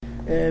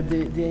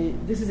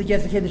This is a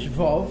Gersa Kedesh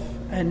Vov,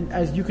 and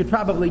as you could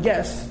probably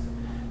guess,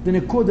 the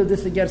Nikud of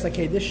this is a Gersa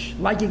Kedesh,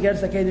 like a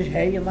Gersa Kedesh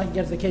Hey, and like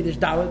a Gersa Kedesh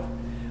Dalet,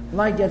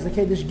 like Gersa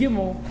Kedesh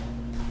Gimel,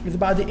 is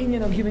about the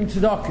Inyan of giving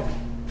tzedakah.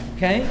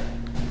 Okay?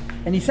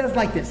 And he says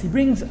like this, he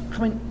brings,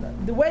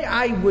 the way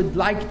I would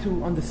like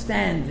to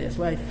understand this,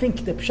 what I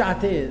think the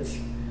pshat is,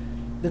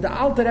 that the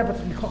Alter Rebbe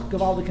to be koch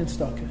gewaldig in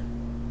tzedakah.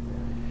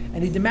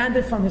 And he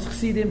demanded from his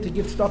chassidim to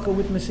give tzedakah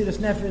with Mesiras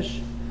Nefesh,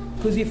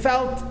 because he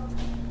felt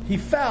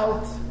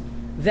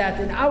that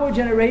in our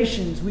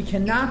generations we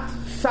cannot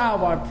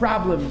solve our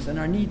problems and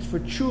our needs for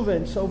tshuva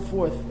and so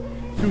forth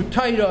through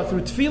Torah,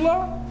 through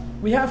tefillah.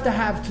 We have to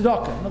have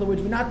tzedakah. In other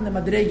words, we're not in the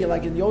madrega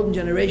like in the olden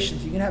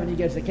generations. You can have an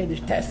Gersa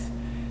Kedesh test.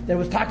 There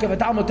was talk of a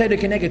Talmud Torah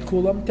Keneged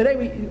Kulam.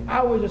 Today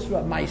ours is through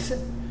a Maaseh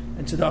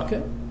and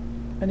tzedakah.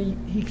 And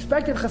he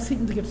expected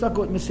chassidim to give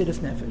tzedakah with Mesiras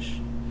Nefesh,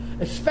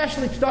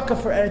 especially tzedakah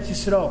for Eretz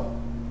Yisrael.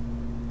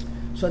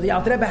 So the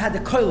Alter Rebbe had the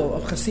koilo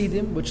of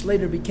chassidim, which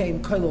later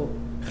became koilo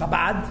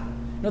Chabad.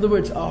 In other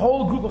words, a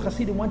whole group of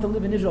chassidim went to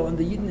live in Israel, and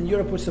the Yidden in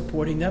Europe were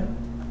supporting them.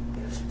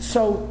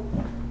 So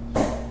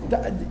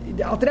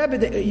the Alter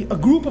Rebbe, a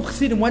group of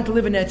chassidim went to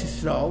live in Eretz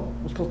Yisrael.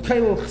 It was called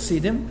koilo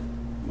chassidim,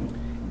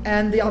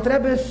 and the Alter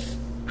Rebbe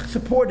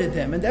supported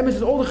them, and the Emes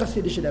is all the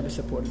Hasidic Rebbe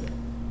supported them.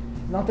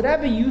 And Alter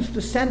Rebbe used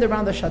to send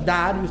around the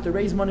Shadar, he used to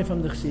raise money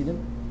from the Chassidim,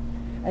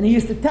 and he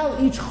used to tell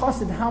each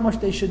Chassid how much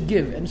they should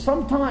give. And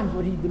sometimes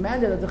what he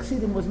demanded of the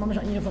Chassidim was mamash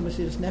aniyah from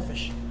Mesiras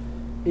Nefesh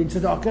in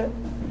tzedakah,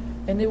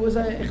 and it was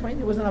an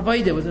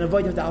avodah. It was an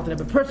avodah of the Alter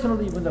Rebbe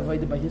personally, it was an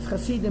avodah by his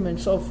Chassidim and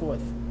so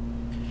forth.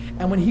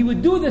 And when he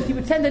would do this, he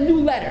would send a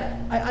new letter.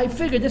 I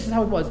figured this is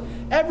how it was.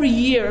 Every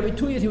year, every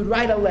 2 years, he would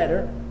write a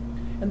letter,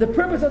 and the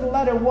purpose of the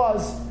letter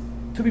was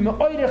to be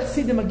ma'oyer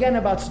chassidim again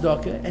about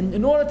tzedakah, and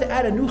in order to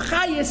add a new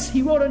chayis,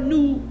 he wrote a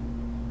new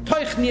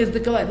toichni as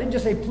the kalet. He didn't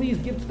just say please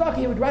give tzedakah.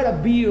 He would write a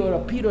bir or a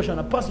pirush on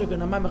a pasuk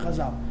and a maimah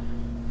chazal.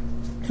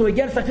 So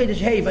against the Kedesh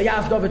Hey,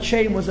 Vayas David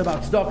Shem was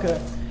about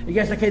tzedakah.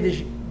 Against the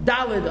Kedesh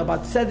Dalid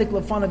about tzedek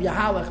lefan of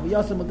Yahalach,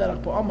 V'yasem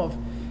Moderach Po'amav,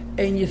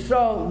 and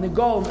Yisrael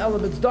Negol and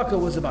Elabit tzedakah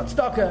was about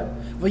tzedakah.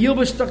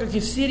 V'yilbush tzedakah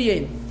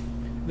kisirien,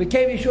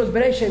 V'kevi Yishua's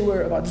Bereshe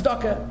were about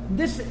tzedakah.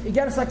 This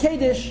against the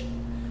Kedesh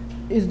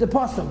is the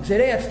pasuk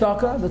Zerei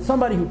tzedakah, that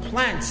somebody who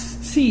plants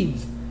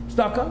seeds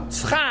tzedakah,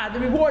 tzchad, the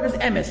reward is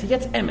emes. He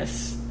gets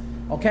emes.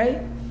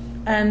 Okay,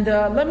 and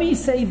let me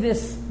say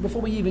this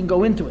before we even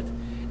go into it,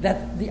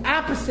 that the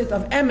opposite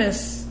of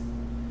emes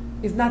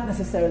is not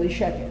necessarily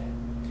sheker.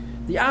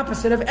 The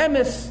opposite of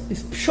emes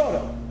is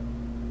pshora.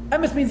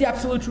 Emes means the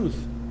absolute truth.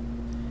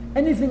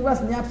 Anything less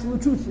than the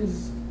absolute truth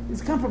is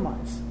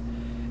compromise.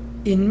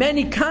 In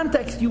many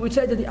contexts, you would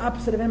say that the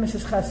opposite of emes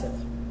is chesed.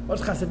 What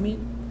does chesed mean?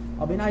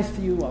 I'll be nice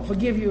to you, I'll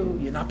forgive you,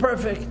 you're not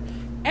perfect.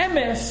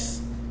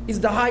 Emes is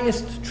the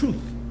highest truth.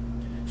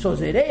 So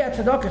Zerei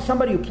tzedakah,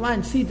 somebody who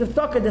plants seeds of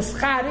tzedakah, the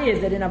schar is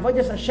that in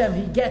Avodas Hashem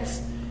he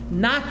gets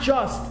not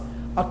just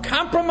a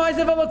compromise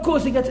of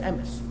Elokus, he gets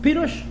emes.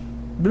 Pirush,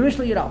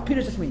 b'mishli yiral.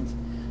 Pirush just means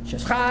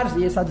sheschar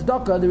ziyes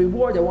tzedakah, the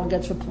reward that one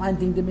gets for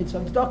planting the mitzvah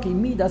of tzedakah,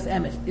 midas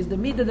emes, is the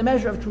midah, the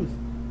measure of truth.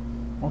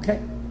 Okay?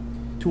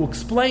 To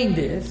explain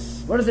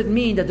this, what does it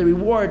mean that the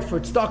reward for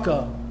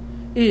tzedakah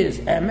is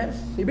emes?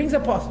 So he brings a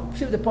pasuk.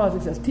 See what the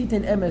pasuk says: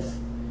 Titin emes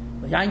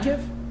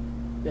Yankiv.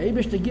 The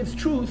Eibishter gives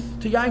truth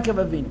to Yankiv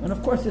Avinu, and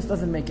of course this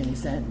doesn't make any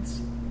sense.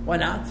 Why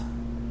not?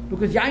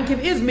 Because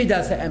Yankiv is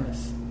midas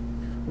emes.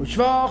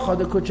 Ushvach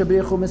hadakut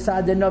shabichu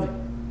mesad navi.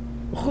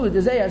 Uchul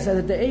Dezayah says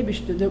that the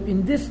Eibishter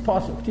in this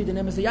pasuk Titin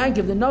emes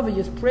Yankiv, the Navi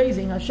is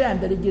praising Hashem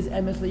that he gives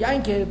emes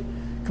Yankiv.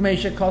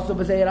 K'meisha kasu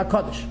b'Zayir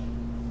Hakadosh.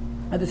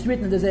 And it's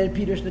written in the Zayir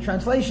Pirush, the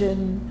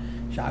translation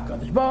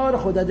Shakadosh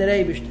Baruch Hu, that the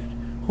Eibishter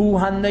who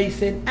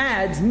Hanaisin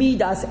adds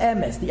midas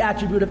emes, the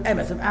attribute of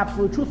emes, of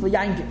absolute truth, for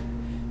Yankiv.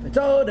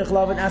 So the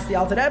Chalav asked the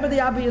Alter Rebbe the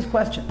obvious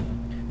question: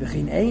 is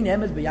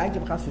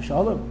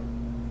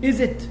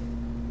it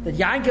that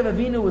Yankiv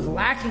Avinu was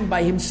lacking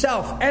by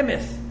himself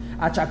emes?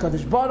 The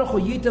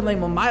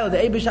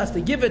Eibush has to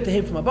give it to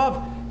him from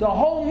above. The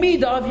whole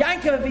midah of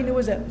Yankiv Avinu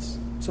is emes.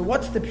 So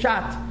what's the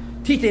pshat?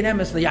 Titin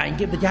emes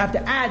leYankiv, that you have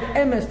to add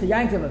emes to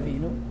Yankiv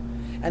Avinu.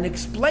 And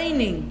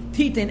explaining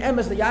Titin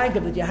emes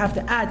leYankiv, that you have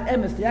to add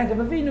emes to Yankiv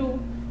Avinu,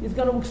 is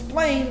going to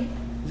explain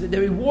that the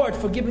reward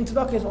for giving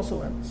tzedakah is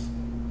also emes.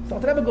 So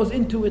the Rebbe goes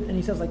into it and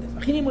he says like this: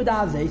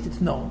 it's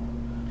known.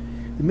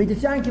 The midah of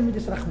Yankiv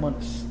is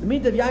Rachmanis. The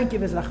midah of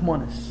Yankiv is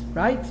Rachmanis,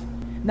 right?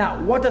 Now,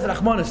 what does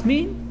Rachmanis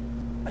mean?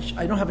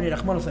 I don't have any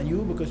Rachmanis on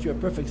you because you're a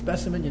perfect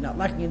specimen. You're not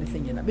lacking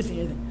anything. You're not missing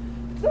anything.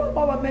 It's not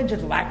about men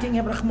just lacking.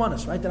 You have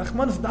Rachmanis, right? The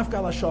Rachmanis is Dafka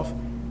ala Shofim.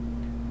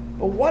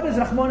 But what is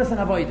Rachmanis and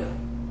Avodah?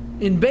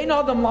 In Bein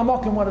Adam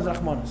Lamokim, what is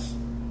Rachmanis?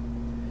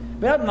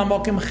 Bein Adam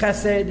Lamokim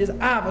Chesed is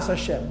Avas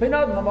Hashem. Bein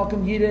Adam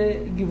Lamokim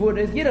Yireh Givur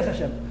is Yiras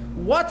Hashem.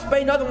 What's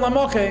Bein Adam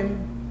Lamokim?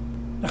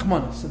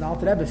 Rachmanis. So the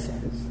Alter Rebbe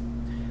says,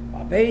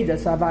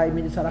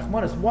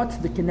 what's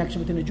the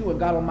connection between the Jew and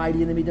God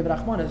Almighty and the midah of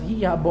Rachmanis?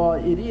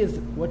 It is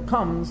what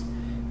comes.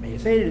 May you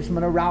say it is from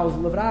an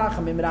arousal of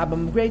Rachamim,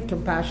 Rabbim, great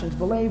compassions,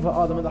 believe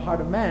Adam in the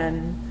heart of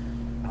man.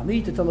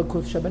 Halita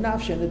Talakuth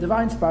Shabanafshe, and the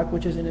divine spark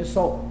which is in his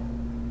soul.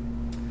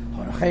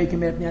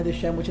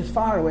 Which is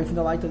far away from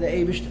the light of the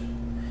Eibishter.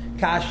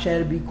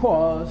 Kasher,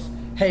 because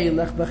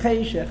Heilech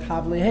B'cheshech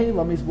Havli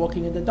Heilam is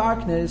walking in the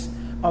darkness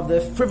of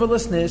the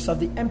frivolousness, of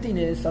the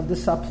emptiness, of the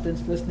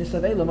substancelessness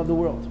of Eilam of the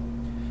world.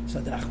 So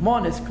the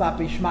Rachmanis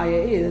Klapi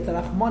Shmaya is the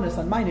Rachmanis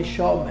on my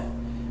neshama.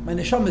 My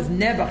neshama is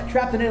never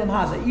trapped in Eilam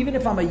Haza. Even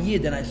if I'm a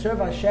Yid and I serve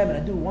Hashem and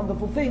I do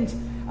wonderful things,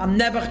 I'm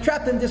never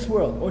trapped in this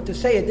world. Or to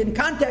say it in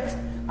context,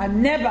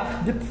 I'm never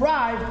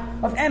deprived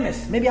of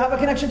emes. Maybe I have a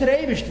connection to the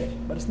Eibishter,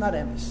 but it's not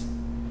emes.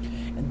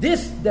 And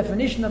this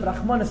definition of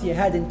Rachmanis you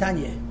had in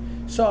Tanya,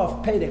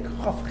 Sof Pedek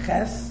Chof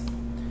Ches,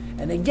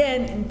 and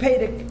again in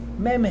Pedek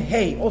Mem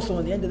Hey, also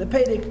in the end of the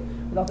Pedek,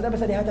 the Rebbe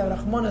said you had to have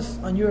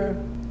Rachmanis on your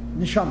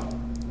neshama.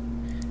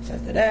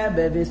 Says the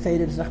Rebbe, they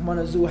stated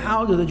Rachmanis Zu.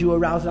 How does the Jew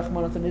arouse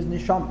Rachmanis on his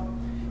neshama?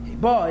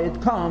 Boy,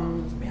 it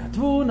comes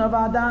Me'atvun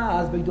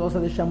Avadas, Begdos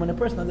of the Shem, when a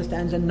person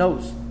understands and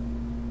knows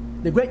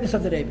the greatness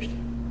of the Eibishter.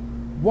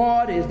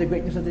 What is the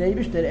greatness of the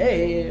Eibishter?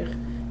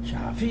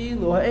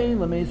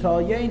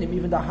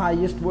 Even the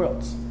highest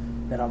worlds.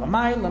 That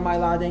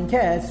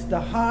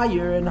the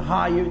higher and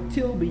higher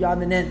till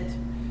beyond an end.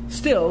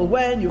 Still,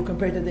 when you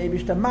compare to the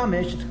Eibishter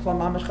Mamish, it's Kla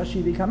Mamish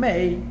Chashivi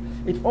Kamei,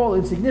 it's all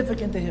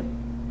insignificant to him.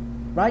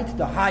 Right?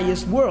 The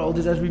highest world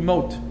is as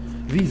remote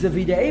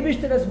vis-a-vis the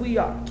Eibishter as we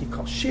are.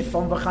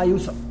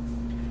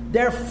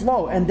 Their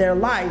flow and their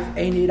life,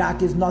 Ein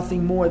Irak, is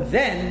nothing more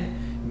than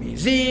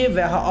Miziv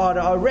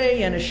ve'ha'ara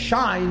array and a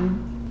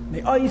shine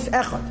me'ois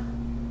echad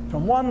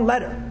from one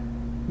letter.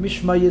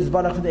 Mishma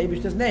Yizbarach for the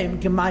Eibishter's name,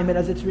 Kemaimer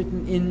as it's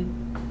written in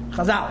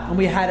Chazal. And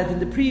we had it in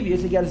the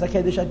previous, again, as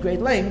Zakedesh at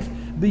great length.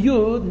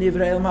 B'yud,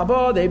 Nivra Elam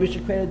Haba, the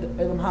Eibishter created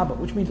Elam Haba,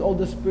 which means all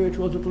the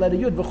spirituals with the letter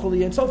Yud,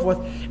 V'chuli, and so forth.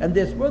 And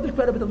this world is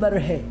created with the letter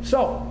He.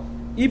 So,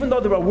 even though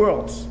there are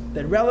worlds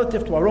that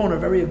relative to our own are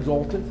very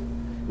exalted,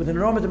 with an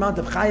enormous amount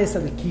of Chayas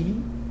and the key,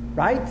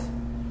 right?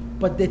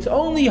 But it's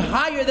only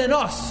higher than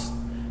us.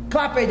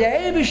 Klape the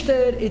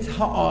Eibishter, it's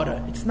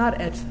Ha'ara. It's not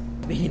Etz.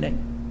 V'hinei.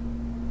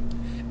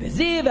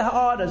 V'ziv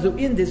ha'ara, so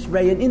in this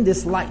ray and in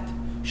this light,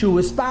 Shu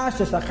is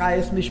Pashas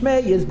Achayas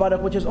Mishmei is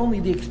Barak, which is only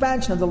the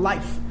expansion of the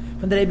life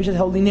from the Eibishter's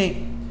holy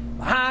name.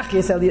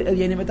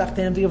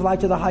 To give light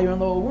to the higher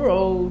and lower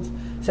worlds,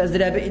 says the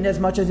Rebbe, in as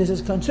much as this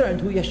is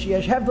concerned,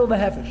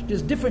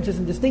 there's differences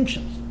and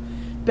distinctions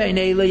between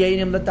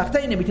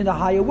the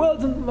higher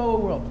worlds and the lower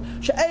world.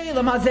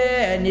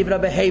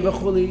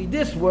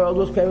 This world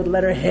was created with the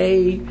letter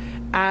Hey,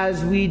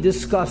 as we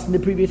discussed in the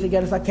previous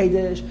again, it's like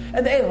Kedesh,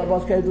 and the Eilam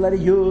was created with the letter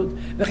Yud.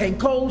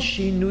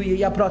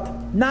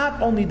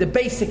 Not only the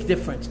basic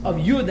difference of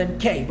Yud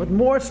and K, but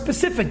more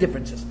specific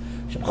differences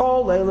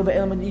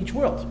in each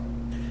world.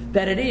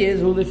 That it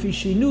is,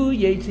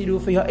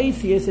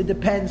 it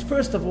depends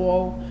first of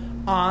all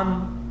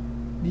on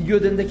the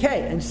Yud and the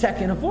K, and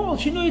second of all,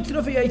 each word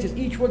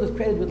is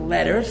created with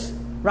letters,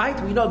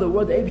 right? We know the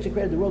word, the Eibishter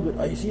created the world with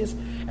Oisius,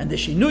 and the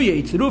Shinuya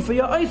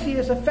Yitzrufa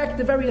Oisius affect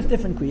the various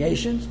different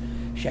creations.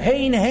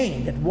 Shehein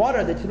Hein, that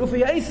water, that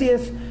Yitzrufa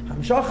Oisius,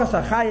 Hamshachas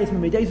Achayes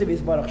Mimidezah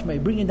Vizbarach Shmei,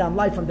 bringing down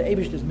life from the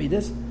Eibishter's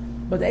Midas,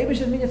 but the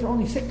Eibishter's Midas are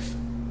only 6.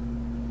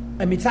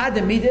 And mitzad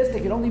the Midas, there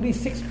can only be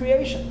 6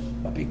 creations.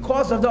 But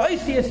because of the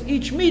Oisius,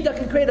 each Midah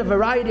can create a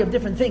variety of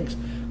different things.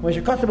 And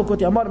if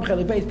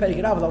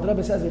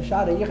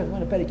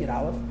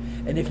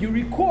you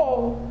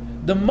recall,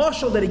 the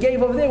mashal that he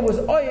gave over there was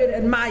Oyer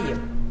and Mayim.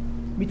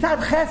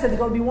 Mitzad Chesed, there's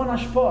going to be one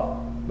Ashpah.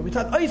 But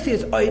mitzad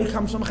Oisius, Oyer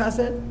comes from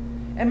Chesed,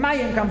 and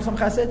Mayim comes from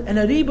Chesed, and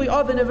a Ribuy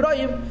of the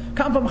Nevroim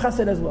come from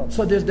Chesed as well.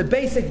 So there's the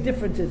basic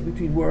differences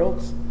between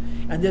worlds,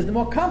 and there's the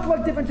more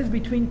complex differences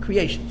between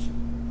creations.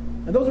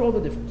 And those are all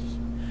the differences.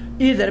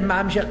 Either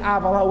Mamshech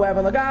Aval,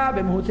 however, Lagab,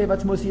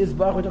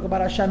 we talk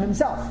about Hashem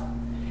himself.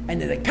 And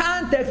in the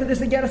context of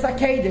this again,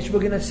 Kedesh, we're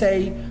going to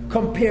say,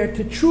 compared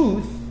to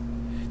truth,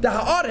 the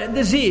Ha'ara and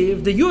the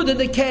Ziv, the Yud and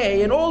the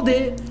K, and all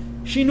the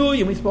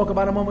Shinuyim we spoke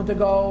about a moment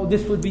ago,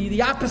 this would be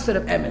the opposite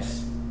of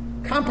Emes,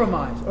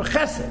 compromise, or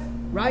Chesed,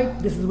 right?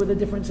 This is where the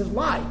differences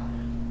lie.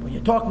 When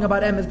you're talking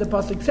about Emes, the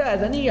Pasuk says,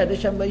 Aniyah, the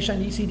Shem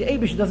Leishan, you see the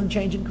Eibush doesn't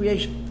change in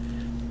creation.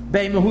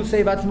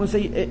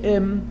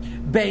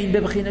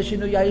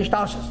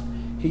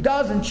 He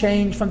doesn't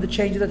change from the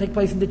changes that take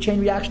place in the chain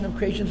reaction of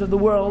creations of the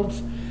worlds,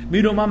 from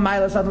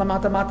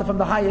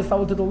the highest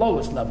level to the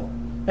lowest level.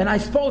 And I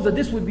suppose that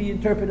this would be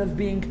interpreted as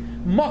being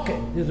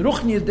mokim. There's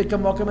ruchni is dika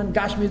mokim and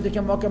gashmi is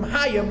dika mokim,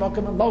 higher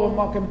mokim and lower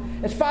mokim.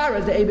 As far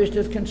as the Eibishter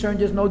is concerned,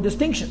 there's no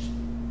distinctions.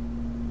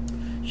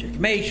 Just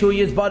as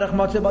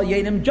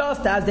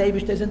the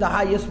Eibishter is in the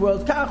highest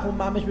worlds,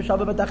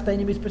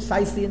 is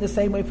precisely in the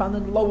same way found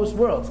in the lowest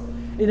worlds,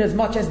 in as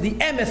much as the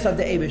emes of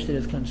the Eibishter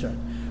is concerned.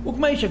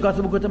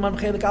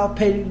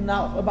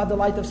 Now about the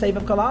light of Seif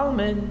of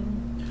Kalalman.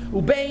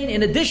 Ubein,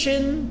 in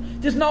addition,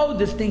 there's no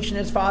distinction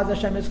as far as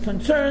Hashem is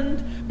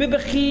concerned,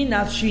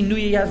 bebechinas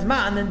shinui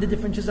hazman, and the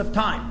differences of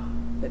time.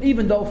 That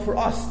even though for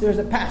us there's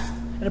a past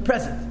and a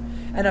present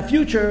and a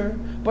future,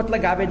 but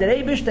lagabe the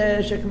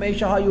Eibishter shekmei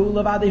shahayu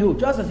lavadehu,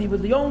 just as he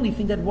was the only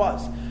thing that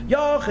was,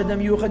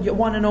 Yachadam Yuchad,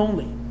 one and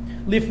only.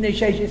 Lifnei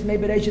sheishis mei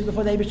bereishis,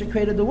 before the Eibishter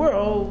created the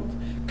world.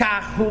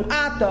 Kach hu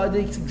ata,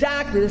 it's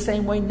exactly the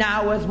same way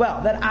now as well.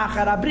 That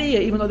achar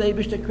abriya, even though the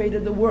Eibishter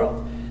created the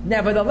world.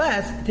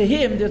 Nevertheless, to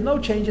him, there's no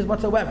changes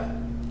whatsoever.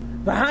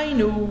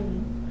 V'hainu,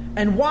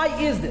 and why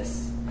is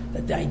this?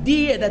 That the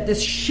idea that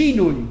this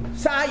shinui,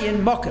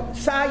 sayin mokem,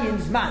 sayin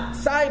zman,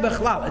 say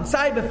bechlal, and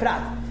say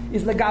befrat,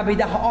 is legabe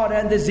the ha'ara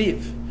and the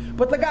ziv.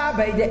 But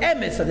legabe the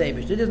emes of the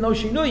Eibishter, there's no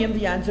shinuyim.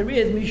 The answer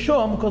is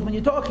mishum, because when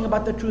you're talking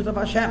about the truth of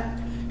Hashem,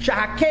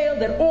 shahakel,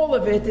 that all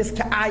of it is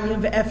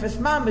ka'ayim ve'efes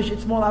mamish,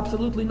 it's more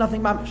absolutely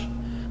nothing mamish.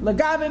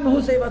 Legabe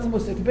mehusei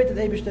vatzamusei, compared to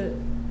the Eibishter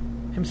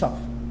himself.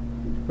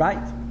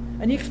 Right?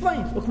 And he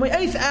explains, a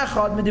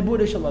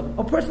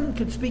person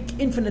could speak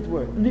infinite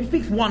word, and he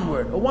speaks one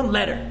word, or one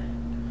letter.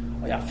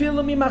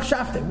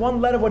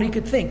 One letter what he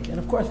could think. And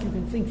of course you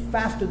can think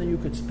faster than you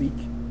could speak.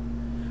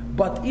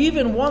 But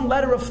even one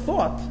letter of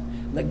thought,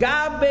 when you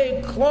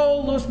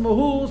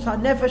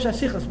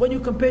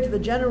compare to the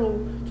general,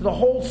 to the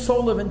whole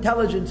soul of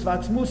intelligence,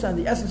 and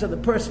the essence of the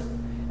person.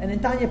 And in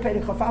Tanya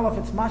Perek Chafalaf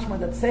it's mashma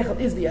that seichel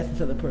is the essence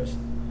of the person.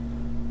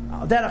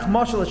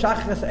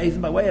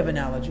 By way of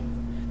analogy,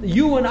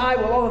 you and I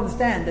will all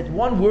understand that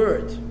one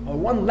word or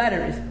one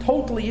letter is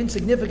totally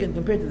insignificant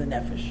compared to the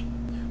nefesh.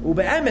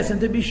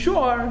 And to be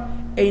sure,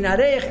 even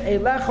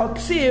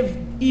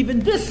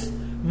this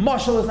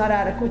mashal is not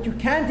adequate. You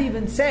can't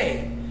even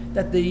say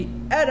that the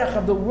erech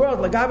of the world,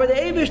 lagabe the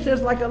Eibishter,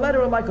 is like a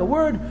letter or like a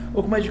word.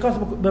 Discussed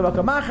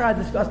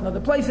in other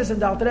places, and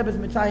the Alter Rebbe is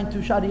mitzayin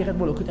to Shari Yechet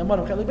Mulu.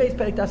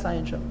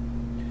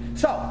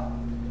 So,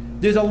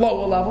 there's a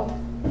lower level,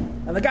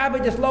 and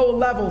lagabe this lower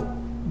level,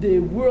 the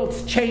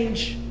worlds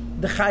change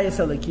the chayes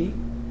eliki,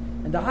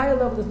 and the higher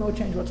level there's no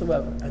change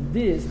whatsoever. And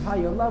this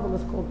higher level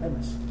is called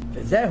emes.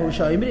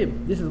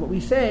 This is what we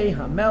say,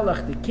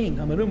 HaMelech, the king,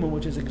 HaMerumah,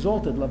 which is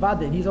exalted,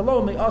 Lavade, and he's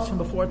alone, may us from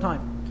before time.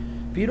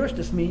 Pirush,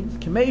 this means,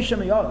 Kamesha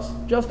may us,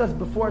 just as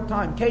before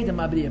time, Kedem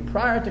Abriya,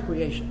 prior to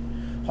creation.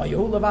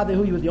 Hayahu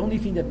Lavadehu, he was the only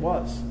thing that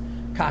was.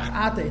 Kach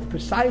Ata, it's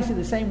precisely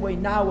the same way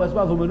now as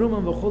well.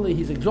 HaMerumah v'chuli,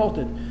 he's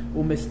exalted.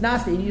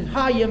 U'misnasi, and he's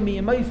Hayam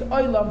miyamais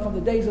Olam from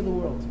the days of the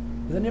world.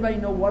 Does anybody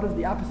know what is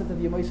the opposite of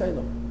Yamais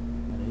Olam?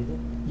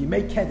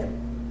 Yemei Kedem.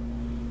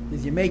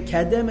 There's Yemei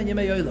Kedem and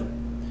Yemei Olam.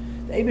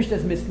 The Eibishter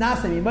is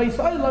misnasem, Yemei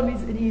Olam,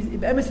 he's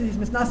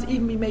misnasem,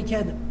 even Yemei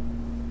Kedem.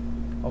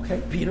 Okay,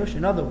 Pirush,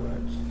 in other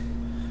words,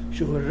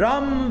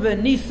 Shuhuram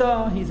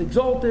v'nisa, he's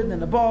exalted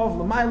and above,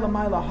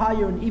 l'mayla,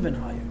 higher and even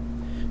higher.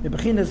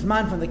 Mebechin is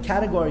man from the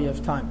category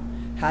of time.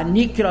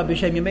 Hanikra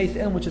b'shem Yemei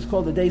Olam, which is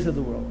called the days of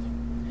the world.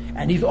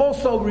 And he's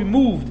also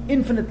removed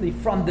infinitely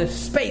from the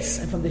space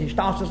and from the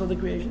hishtalshus of the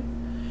creation.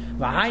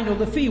 V'hainu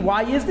lefi,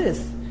 why is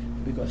this?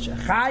 Because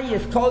Shechai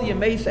is Kol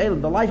Yemei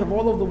Selim, the life of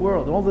all of the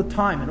world, and all the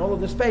time, and all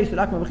of the space,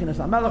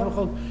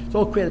 it's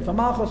all created from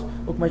Malchus,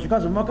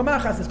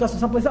 discussed in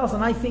someplace else,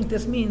 and I think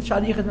this means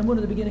Shadichet Mamun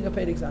at the beginning of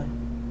Perek Zayin.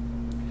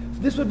 So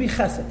this would be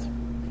Chesed.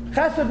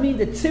 Chesed means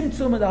the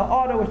Tzimtzum and the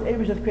order which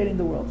Eibush is creating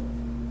the world.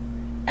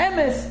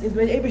 Emes is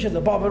where Eibush is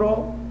above it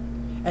all,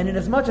 and in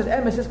as much as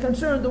Emes is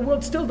concerned, the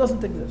world still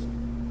doesn't exist.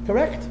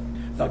 Correct?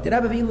 So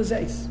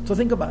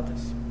think about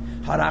this.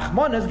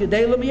 Harachmanes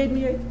Gedeilam Yed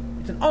Miyed.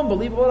 It's an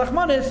unbelievable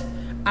Rachmanis.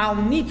 Al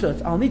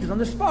nitzot on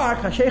the spark,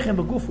 Hashechem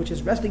beguf, which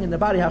is resting in the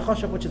body,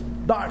 Hachoshav, which is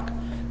dark,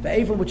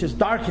 Ve'evim, which is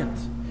darkened,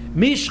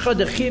 Mishcha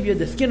the chivya,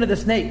 the skin of the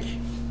snake,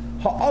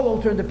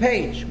 Ha'olol, turn the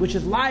page, which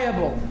is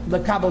liable,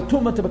 the kabel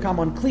tumah, to become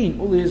unclean,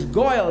 Uli is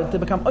goyle, to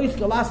become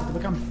oiskelasa, to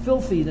become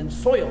filthy and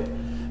soiled,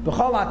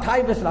 B'chol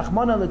ha'tayvis,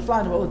 Rachmana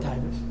l'tzlan, all the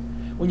tayvis.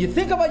 When you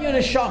think about your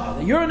neshama,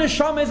 the your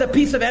neshama is a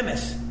piece of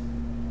emes,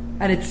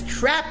 and it's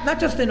trapped not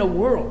just in a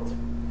world,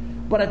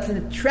 but it's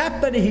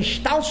trapped in a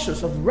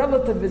hishtalshus of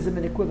relativism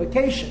and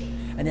equivocation.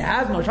 And it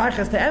has no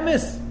shaykhs to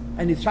emes,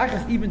 and it's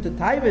shaykhs even to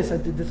taivus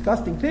and to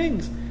disgusting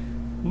things.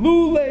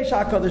 Lule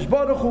shakadosh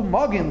baruch hu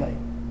magin le.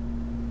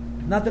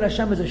 Not that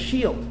Hashem is a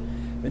shield.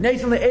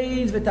 V'neisen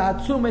le'eiz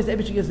v'ta'atzumes, the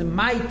Eibishter gives a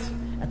might,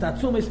 and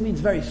ta'atzumes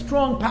means very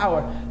strong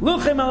power.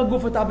 Luchem al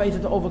gufat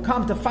abayis, to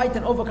overcome, to fight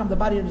and overcome the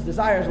body and its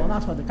desires, well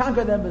not to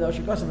conquer them, but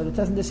Oshikosim, but it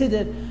says in the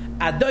Siddur,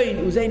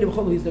 Adoin uzein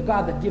b'chol, he's the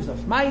God that gives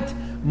us might.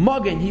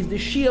 Mogen, he's the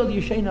shield,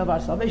 Yishena of our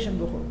salvation,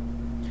 b'chol.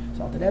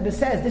 So the Rebbe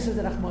says, this is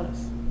the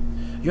Rachmanis.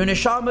 Your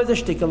neshama is a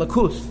shtika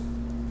lakus,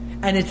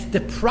 and it's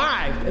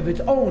deprived of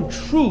its own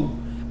true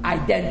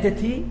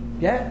identity,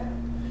 yeah?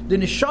 The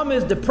neshama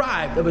is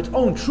deprived of its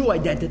own true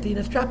identity, and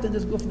it's trapped in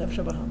this guf nefesh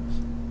habahamis.